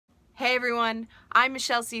Hey everyone, I'm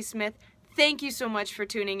Michelle C. Smith. Thank you so much for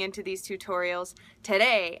tuning into these tutorials.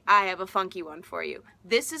 Today, I have a funky one for you.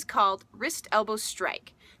 This is called wrist elbow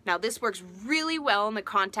strike. Now this works really well in the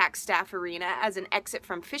contact staff arena as an exit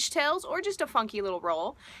from fishtails or just a funky little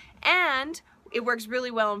roll. And it works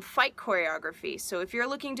really well in fight choreography. So if you're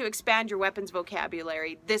looking to expand your weapons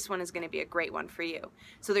vocabulary, this one is going to be a great one for you.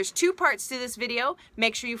 So there's two parts to this video.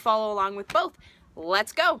 Make sure you follow along with both.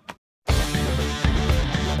 Let's go!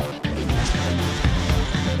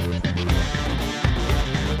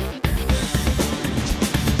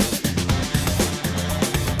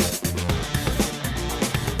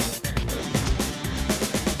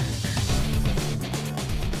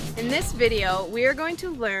 In this video, we are going to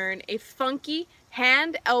learn a funky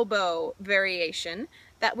hand elbow variation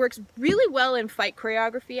that works really well in fight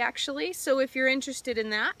choreography actually. So if you're interested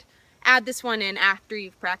in that, add this one in after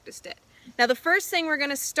you've practiced it. Now the first thing we're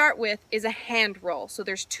going to start with is a hand roll. So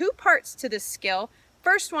there's two parts to this skill.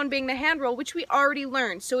 First one being the hand roll, which we already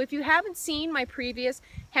learned. So if you haven't seen my previous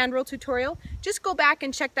hand roll tutorial, just go back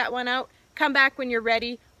and check that one out. Come back when you're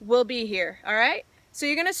ready. We'll be here. All right? So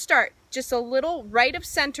you're going to start just a little right of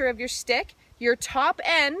center of your stick. Your top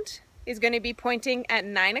end is going to be pointing at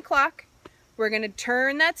 9 o'clock. We're going to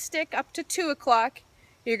turn that stick up to 2 o'clock.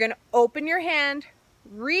 You're going to open your hand,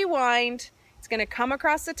 rewind. It's going to come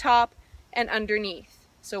across the top and underneath.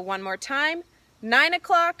 So one more time, 9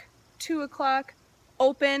 o'clock, 2 o'clock,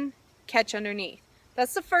 open, catch underneath.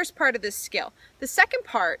 That's the first part of this skill. The second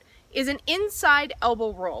part is an inside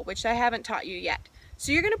elbow roll, which I haven't taught you yet.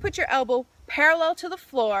 So you're going to put your elbow parallel to the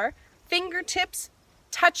floor, fingertips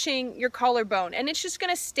touching your collarbone, and it's just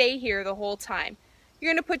going to stay here the whole time.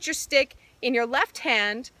 You're going to put your stick in your left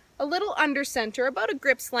hand, a little under center, about a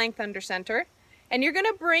grip's length under center, and you're going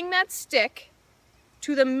to bring that stick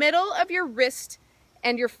to the middle of your wrist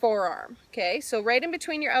and your forearm. Okay, so right in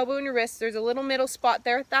between your elbow and your wrist, there's a little middle spot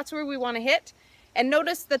there. That's where we want to hit. And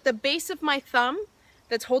notice that the base of my thumb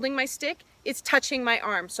that's holding my stick is touching my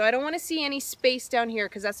arm. So I don't want to see any space down here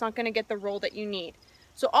because that's not going to get the roll that you need.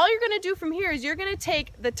 So all you're going to do from here is you're going to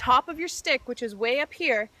take the top of your stick, which is way up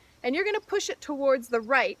here, and you're going to push it towards the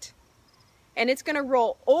right, and it's going to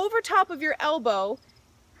roll over top of your elbow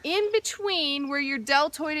in between where your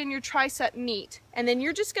deltoid and your tricep meet. And then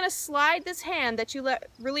you're just going to slide this hand that you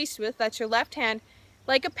released with, that's your left hand,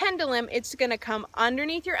 like a pendulum. It's going to come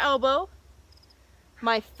underneath your elbow.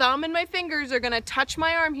 My thumb and my fingers are going to touch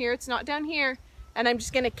my arm here, it's not down here, and I'm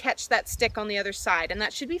just going to catch that stick on the other side. And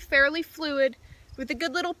that should be fairly fluid with a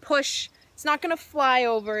good little push. It's not going to fly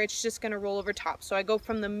over, it's just going to roll over top. So I go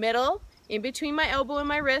from the middle, in between my elbow and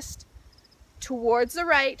my wrist, towards the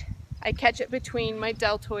right. I catch it between my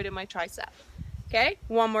deltoid and my tricep. Okay,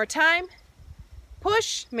 one more time.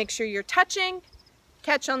 Push, make sure you're touching,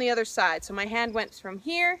 catch on the other side. So my hand went from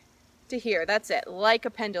here to here. That's it, like a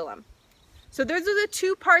pendulum. So those are the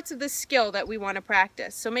two parts of this skill that we want to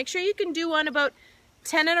practice. So make sure you can do one about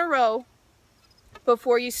 10 in a row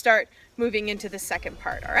before you start moving into the second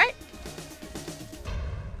part, all right?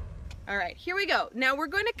 All right, here we go. Now we're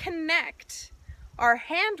going to connect our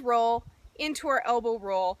hand roll into our elbow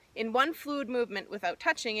roll in one fluid movement without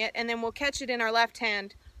touching it, and then we'll catch it in our left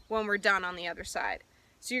hand when we're done on the other side.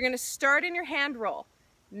 So you're going to start in your hand roll,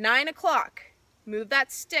 9 o'clock, move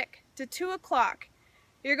that stick to 2 o'clock.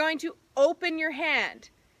 You're going to open your hand.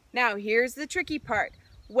 Now here's the tricky part.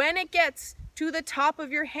 When it gets to the top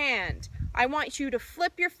of your hand, I want you to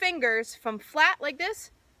flip your fingers from flat like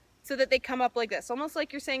this so that they come up like this. Almost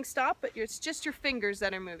like you're saying stop, but it's just your fingers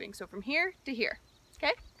that are moving. So from here to here,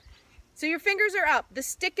 okay? So your fingers are up. The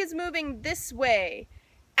stick is moving this way.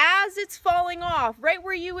 As it's falling off, right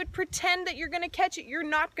where you would pretend that you're going to catch it, you're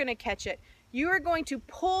not going to catch it. You are going to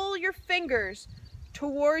pull your fingers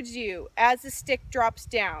towards you as the stick drops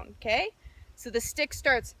down, okay? So the stick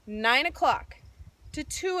starts 9 o'clock to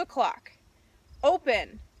 2 o'clock.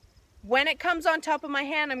 Open. When it comes on top of my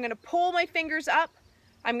hand, I'm going to pull my fingers up.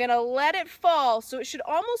 I'm going to let it fall, so it should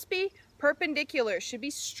almost be perpendicular. It should be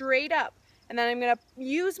straight up. And then I'm going to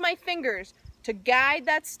use my fingers to guide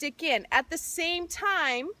that stick in. At the same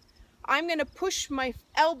time, I'm going to push my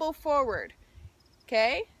elbow forward,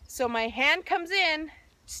 okay? So my hand comes in,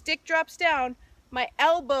 stick drops down, my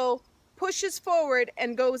elbow pushes forward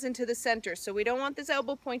and goes into the center. So we don't want this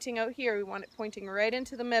elbow pointing out here. We want it pointing right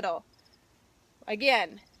into the middle.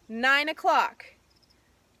 Again, 9 o'clock,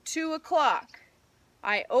 2 o'clock,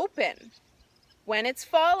 I open. When it's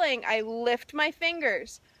falling, I lift my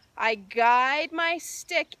fingers. I guide my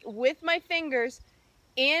stick with my fingers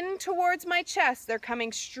in towards my chest. They're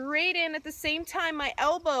coming straight in at the same time my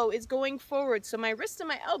elbow is going forward. So my wrist and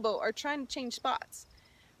my elbow are trying to change spots.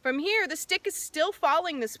 From here, the stick is still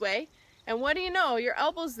falling this way. And what do you know? Your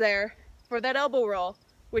elbow's there for that elbow roll,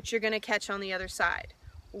 which you're going to catch on the other side.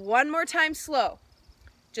 One more time slow.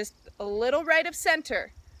 Just a little right of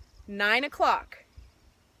center. 9 o'clock.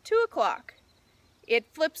 2 o'clock. It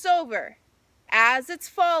flips over. As it's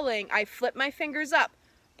falling, I flip my fingers up.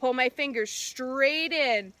 Pull my fingers straight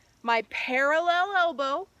in. My parallel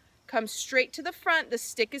elbow comes straight to the front. The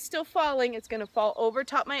stick is still falling. It's going to fall over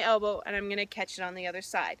top my elbow, and I'm going to catch it on the other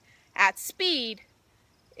side. At speed,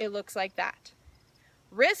 it looks like that.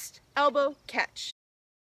 Wrist, elbow, catch.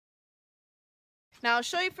 Now I'll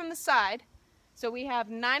show you from the side. So we have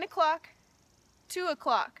 9 o'clock, 2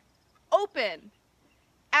 o'clock, open.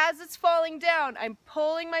 As it's falling down, I'm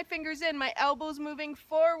pulling my fingers in, my elbow's moving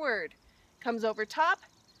forward. Comes over top,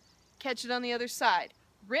 catch it on the other side.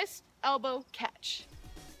 Wrist, elbow, catch.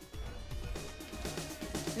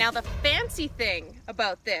 Now the fancy thing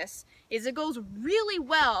about this is it goes really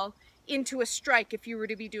well into a strike if you were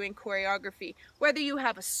to be doing choreography. Whether you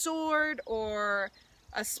have a sword or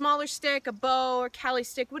a smaller stick, a bow or Cali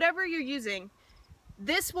stick, whatever you're using,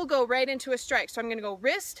 this will go right into a strike. So I'm going to go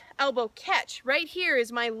wrist, elbow, catch. Right here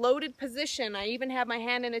is my loaded position. I even have my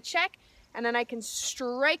hand in a check, and then I can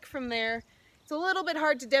strike from there. It's a little bit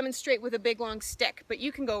hard to demonstrate with a big long stick, but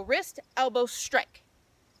you can go wrist, elbow, strike.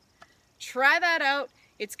 Try that out.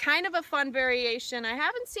 It's kind of a fun variation. I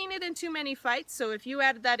haven't seen it in too many fights, so if you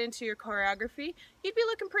added that into your choreography, you'd be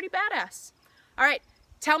looking pretty badass. All right,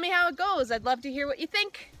 tell me how it goes. I'd love to hear what you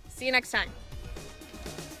think. See you next time.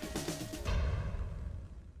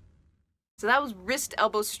 So that was wrist,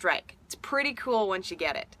 elbow, strike. It's pretty cool once you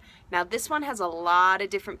get it. Now this one has a lot of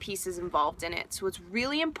different pieces involved in it, so it's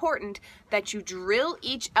really important that you drill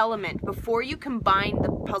each element before you combine the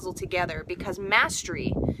puzzle together, because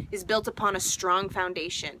mastery is built upon a strong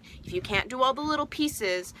foundation. If you can't do all the little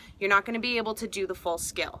pieces, you're not going to be able to do the full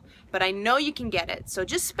skill. But I know you can get it, so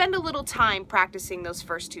just spend a little time practicing those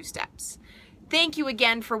first 2 steps. Thank you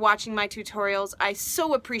again for watching my tutorials. I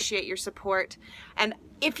so appreciate your support. And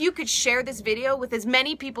if you could share this video with as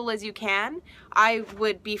many people as you can, I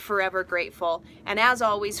would be forever grateful. And as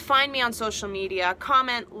always, find me on social media,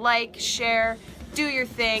 comment, like, share, do your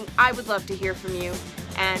thing. I would love to hear from you.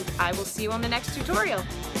 And I will see you on the next tutorial.